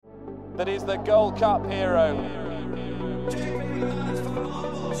that is the Gold Cup hero.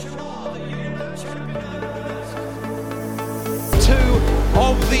 Two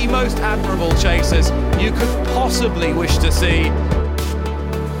of the most admirable chasers you could possibly wish to see.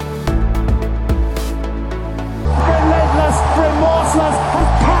 Relentless, remorseless, and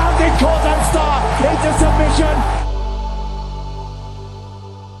pounded Cordon Star into submission.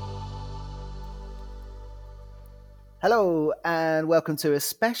 Hello and welcome to a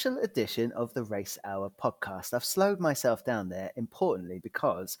special edition of the Race Hour podcast. I've slowed myself down there, importantly,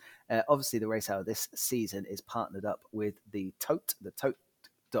 because obviously the Race Hour this season is partnered up with the Tote,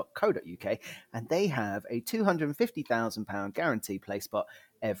 tote.co.uk, and they have a £250,000 guarantee play spot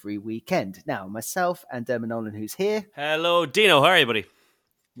every weekend. Now, myself and Dermot Nolan, who's here. Hello, Dino. How are you, buddy?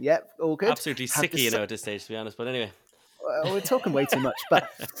 Yep, all good. Absolutely sicky, at this stage, to be honest. But anyway, we're talking way too much.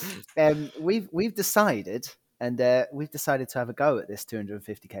 But we've decided. And we've decided to have a go at this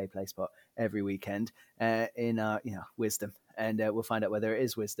 250k play spot every weekend in our wisdom. And we'll find out whether it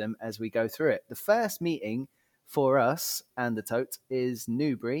is wisdom as we go through it. The first meeting for us and the Tote is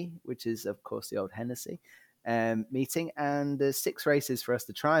Newbury, which is, of course, the old Hennessy meeting. And there's 6 races for us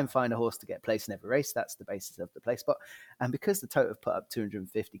to try and find a horse to get placed in every race. That's the basis of the play spot. And because the Tote have put up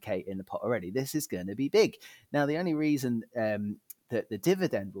 250k in the pot already, this is going to be big. Now, the only reason that the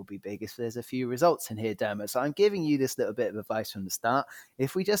dividend will be big if there's a few results in here, Dermot. So I'm giving you this little bit of advice from the start.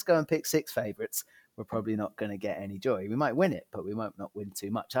 If we just go and pick 6 favourites, we're probably not going to get any joy. We might win it, but we might not win too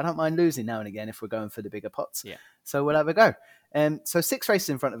much. I don't mind losing now and again if we're going for the bigger pots. Yeah. So we'll have a go. So 6 races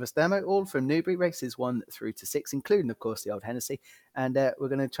in front of us, Dermot, all from Newbury, races 1 through to 6, including, of course, the old Hennessy. And we're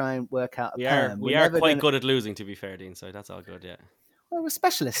going to try and work out a plan. We are quite good at losing, to be fair, Dean, so that's all good, yeah. Well, we're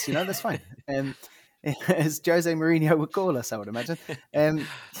specialists, that's fine. As Jose Mourinho would call us, I would imagine.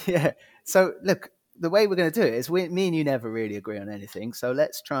 Yeah. So, look, the way we're going to do it is me and you never really agree on anything. So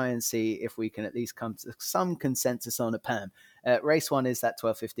let's try and see if we can at least come to some consensus on a PAM. Race 1 is that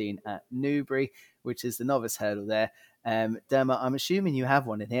 12:15 at Newbury, which is the novice hurdle there. Dermot, I'm assuming you have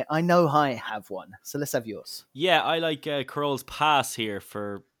one in here. I know I have one. So let's have yours. Yeah, I like Carol's Pass here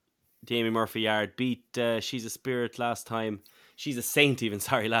for Damien Murphy Yard. Beat She's a Spirit last time. She's a Saint even,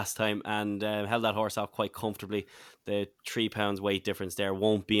 last time, and held that horse out quite comfortably. The 3 pounds weight difference there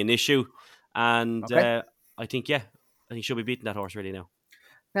won't be an issue. And okay. I think she'll be beating that horse really now.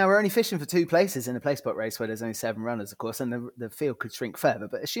 Now, we're only fishing for 2 places in a play spot race where there's only 7 runners, of course, and the field could shrink further.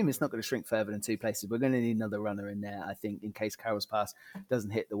 But assume it's not going to shrink further than 2 places. We're going to need another runner in there, I think, in case Carol's Pass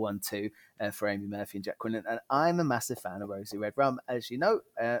doesn't hit the 1-2 for Amy Murphy and Jack Quinlan. And I'm a massive fan of Rosie Red Rum. As you know,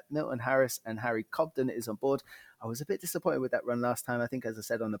 Milton Harris and Harry Cobden is on board. I was a bit disappointed with that run last time. I think, as I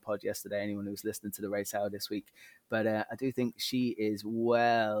said on the pod yesterday, anyone who's listening to the Race Hour this week. But I do think she is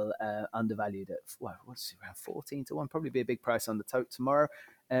well undervalued at, what's she, around 14 to 1? Probably be a big price on the Tote tomorrow.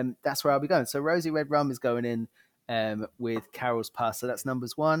 That's where I'll be going. So Rosie Red Rum is going in with Carol's Pass. So that's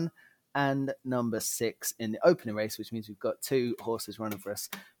numbers 1 and number 6 in the opening race, which means we've got 2 horses running for us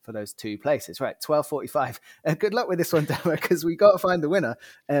for those 2 places. Right, 12:45. Good luck with this one, Dama, because we got to find the winner.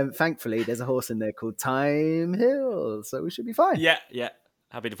 Thankfully, there's a horse in there called Time Hill, so we should be fine. Yeah.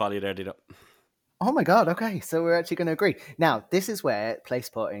 Happy to follow you there, Dino. Oh my God, okay, so we're actually going to agree. Now, this is where place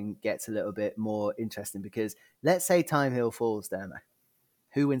spotting gets a little bit more interesting, because let's say Time Hill falls, Dama.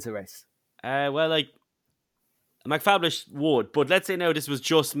 Who wins the race? McFabulous would, but let's say now this was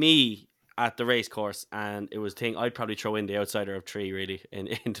just me at the race course, and it was I'd probably throw in the outsider of 3 really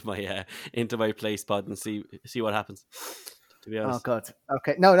into my play spot and see what happens. To be honest. Oh God.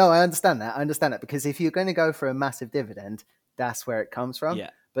 Okay. No, I understand that because if you're going to go for a massive dividend, that's where it comes from.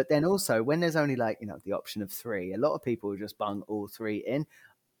 Yeah. But then also when there's only the option of 3, a lot of people will just bung all 3 in.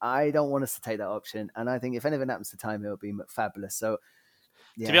 I don't want us to take that option, and I think if anything happens to Time, it'll be McFabulous. So.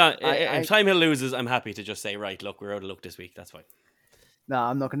 Yeah, to be honest, if Time Hill loses, I'm happy to just say, right, look, we're out of luck this week. That's fine. No,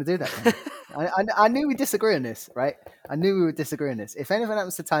 I'm not going to do that. I knew we'd disagree on this, right? I knew we would disagree on this. If anything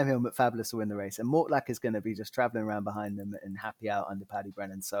happens to Time Hill, McFabulous will win the race. And Mortlack is going to be just travelling around behind them and happy out under Paddy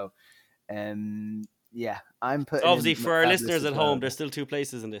Brennan. So, I'm putting... Obviously, for our listeners at home, there's still 2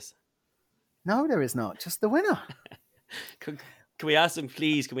 places in this. No, there is not. Just the winner. Can we ask them,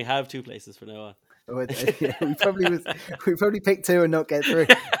 please, can we have 2 places from now on? We probably pick 2 and not get through.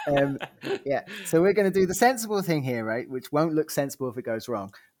 So we're going to do the sensible thing here, right? Which won't look sensible if it goes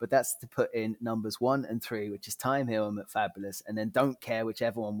wrong, but that's to put in numbers 1 and 3, which is Time Hill and McFabulous, and then don't care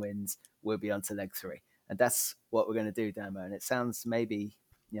whichever one wins. We'll be on to leg 3, and that's what we're going to do, Damo. And it sounds maybe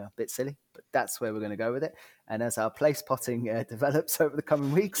a bit silly, but that's where we're going to go with it. And as our place potting develops over the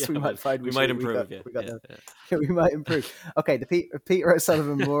coming weeks, we might find we might improve. We might improve. Okay, the Peter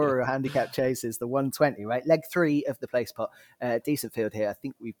O'Sullivan Memorial Handicap Chase is the 120, right? Leg 3 of the place pot. Decent field here. I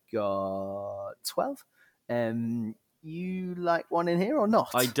think we've got 12. You like one in here or not?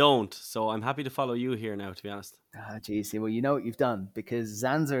 I don't, so I'm happy to follow you here now, to be honest. Geez, well, you know what you've done, because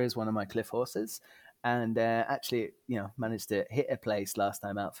Zanza is one of my cliff horses, and actually, managed to hit a place last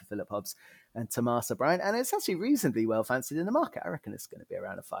time out for Philip Hobbs and Tomasa Bryan, and it's actually reasonably well fancied in the market. I reckon it's going to be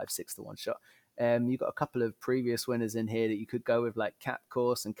around a 5-6 to 1 shot. You've got a couple of previous winners in here that you could go with, like Cap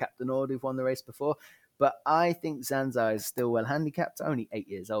Course and Captain Ord, who've won the race before. But I think Zanza is still well handicapped, only 8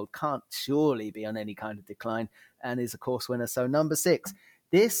 years old, can't surely be on any kind of decline, and is a course winner. So number 6.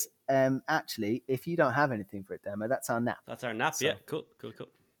 This, actually, if you don't have anything for it, Demo, that's our nap. That's our nap, so yeah. Cool.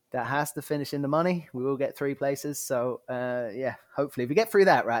 That has to finish in the money. We will get 3 places. So, hopefully, if we get through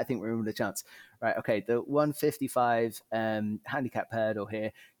that, right, I think we're in with a chance. Right, okay, the 155 handicap hurdle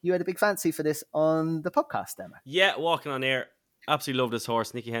here. You had a big fancy for this on the podcast, Demo. Yeah, Walking on Air. Absolutely love this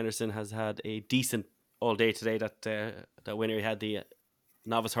horse. Nicky Henderson has had a decent all day today. That winner he had, the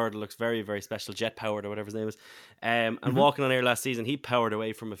novice hurdle, looks very, very special, jet powered or whatever his name is. And Walking on Air last season, he powered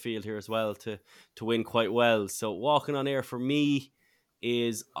away from a field here as well to win quite well. So Walking on Air for me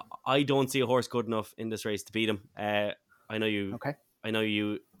is, I don't see a horse good enough in this race to beat him. I know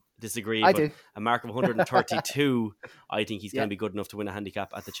you disagree, but do. A mark of 132, I think he's going to be good enough to win a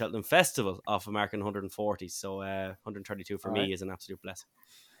handicap at the Cheltenham Festival off a mark in 140. So 132 for me is an absolute blessing.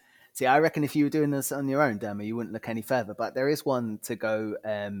 See, I reckon if you were doing this on your own, Demo, you wouldn't look any further. But there is one to go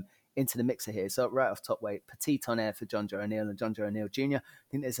into the mixer here. So right off top weight, Petit Tonnerre for John Joe O'Neill and John Joe O'Neill Jr. I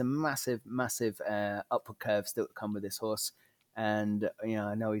think there's a massive upward curve still to come with this horse. And,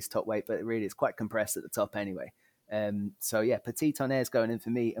 I know he's top weight, but really it's quite compressed at the top anyway. Petit Tonnerre is going in for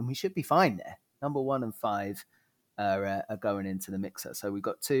me, and we should be fine there. Number 1 and 5 are going into the mixer. So we've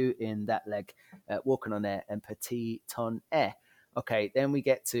got 2 in that leg, Walking on Air and Petit Tonnerre. Okay, then we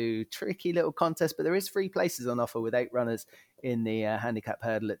get to tricky little contest, but there is 3 places on offer with 8 runners in the handicap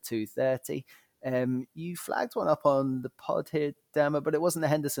hurdle at 230. You flagged one up on the pod here, Dama, but it wasn't the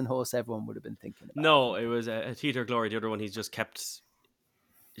Henderson horse everyone would have been thinking about. No, it was a Teeter Glory, the other one. He's just kept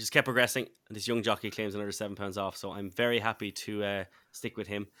progressing, and this young jockey claims another £7 off, so I'm very happy to stick with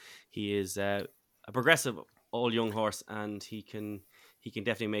him. He is a progressive all young horse, and he can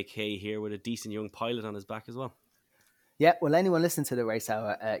definitely make hay here with a decent young pilot on his back as well. Yeah, well, anyone listened to the race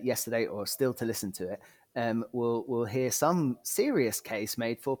hour yesterday, or still to listen to it, will hear some serious case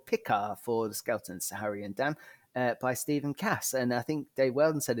made for Picard for the Skeltons, Harry and Dan, by Stephen Cass. And I think Dave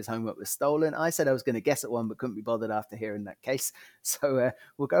Weldon said his homework was stolen. I said I was going to guess at one, but couldn't be bothered after hearing that case. So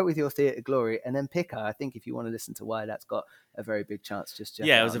we'll go with your Theatre Glory. And then Picard, I think if you want to listen to why that's got a very big chance, just check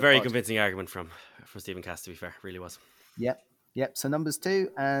it was a very convincing argument from Stephen Cass, to be fair. It really was. Yep. So numbers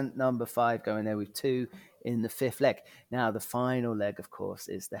 2 and number 5 going there with 2 in the 5th leg. Now, the final leg, of course,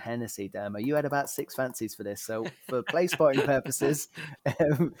 is the Hennessy Demo. You had about 6 fancies for this. So for place spotting purposes,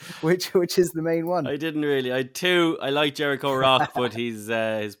 which is the main one? I didn't really. I had 2. I like Jericho Rock, but his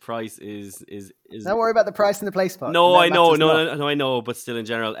price is. Don't worry about the price in the place spot. No, I know. No, I know. But still, in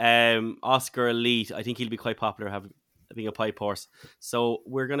general, Oscar Elite, I think he'll be quite popular being a pipe horse. So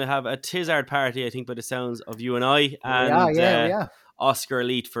we're going to have a Tizard party, I think, by the sounds of you and I. And yeah. Oscar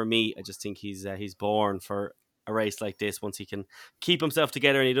Elite for me, I just think he's born for a race like this. Once he can keep himself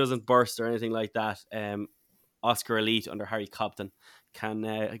together and he doesn't burst or anything like that, Oscar Elite under Harry Cobden can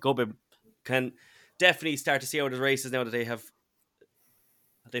definitely start to see out his races now that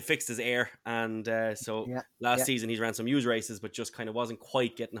they fixed his air. And last season he ran some used races, but just kind of wasn't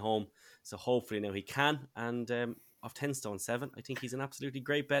quite getting home. So hopefully now he can. And off 10 stone 7, I think he's an absolutely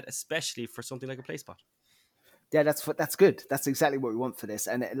great bet, especially for something like a play spot. Yeah, that's good. That's exactly what we want for this.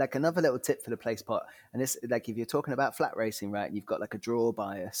 And like another little tip for the play spot, and this, like if you're talking about flat racing, right, and you've got like a draw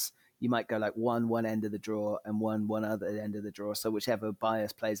bias, you might go like one end of the draw and one other end of the draw. So whichever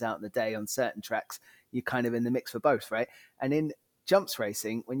bias plays out in the day on certain tracks, you're kind of in the mix for both, right? And in jumps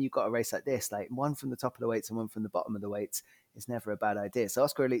racing, when you've got a race like this, like one from the top of the weights and one from the bottom of the weights, is never a bad idea. So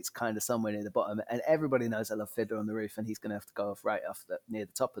Oscar Elite's kind of somewhere near the bottom, and everybody knows I love Fiddler on the Roof, and he's going to have to go off right off near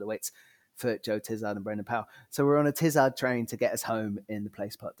the top of the weights for Joe Tizard and Brendan Powell. So we're on a Tizard train to get us home in the play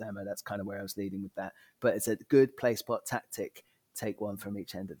spot Demo. That's kind of where I was leading with that. But it's a good play spot tactic. Take one from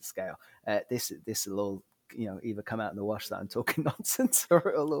each end of the scale. This will all, either come out in the wash that I'm talking nonsense, or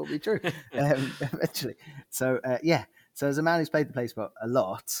it'll all be true eventually. So So as a man who's played the play spot a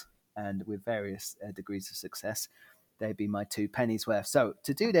lot and with various degrees of success, they'd be my 2 pennies worth. So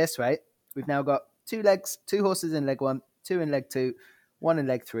to do this, right, we've now got 2 legs, 2 horses in leg 1, 2 in leg 2, 1 in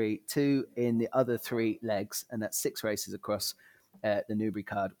leg 3, 2 in the other 3 legs, and that's 6 races across the Newbury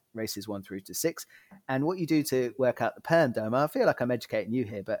card, races 1 through to 6. And what you do to work out the perm, Doma, I feel like I'm educating you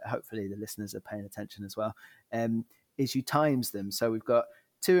here, but hopefully the listeners are paying attention as well, is you times them. So we've got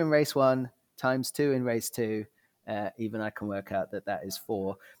 2 in race 1 times 2 in race 2. Even I can work out that is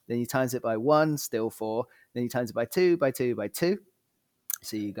 4. Then you times it by 1, still 4. Then you times it by 2, by 2, by 2.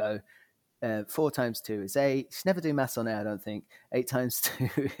 So you go 4 times 2 is 8. You should never do maths on air, I don't think. 8 times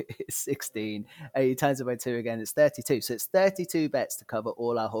 2 is 16. 8 times it by 2 again, it's 32. So it's 32 bets to cover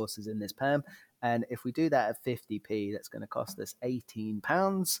all our horses in this perm. And if we do that at 50p, that's going to cost us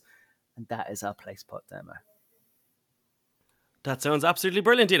 £18. And that is our place pot demo. That sounds absolutely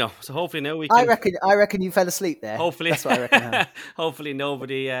brilliant, Dino. So hopefully now we can... I reckon you fell asleep there. Hopefully. That's what I reckon. Hopefully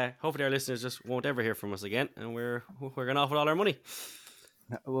hopefully our listeners just won't ever hear from us again, and we're going off with all our money.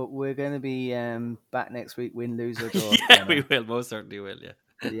 Well, we're going to be back next week, win, lose or draw. Yeah, we will. Most certainly will,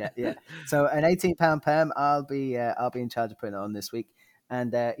 yeah. Yeah. So an £18 perm, I'll be in charge of putting it on this week.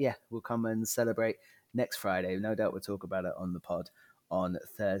 And we'll come and celebrate next Friday. No doubt we'll talk about it on the pod on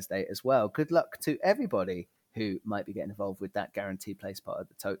Thursday as well. Good luck to everybody who might be getting involved with that guaranteed place pot at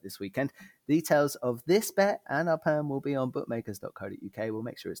the tote this weekend. Details of this bet and our perm will be on bookmakers.co.uk. We'll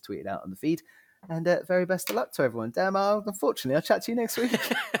make sure it's tweeted out on the feed. And very best of luck to everyone. Unfortunately, I'll chat to you next week.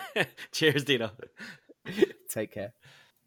 Cheers, Dino. Take care.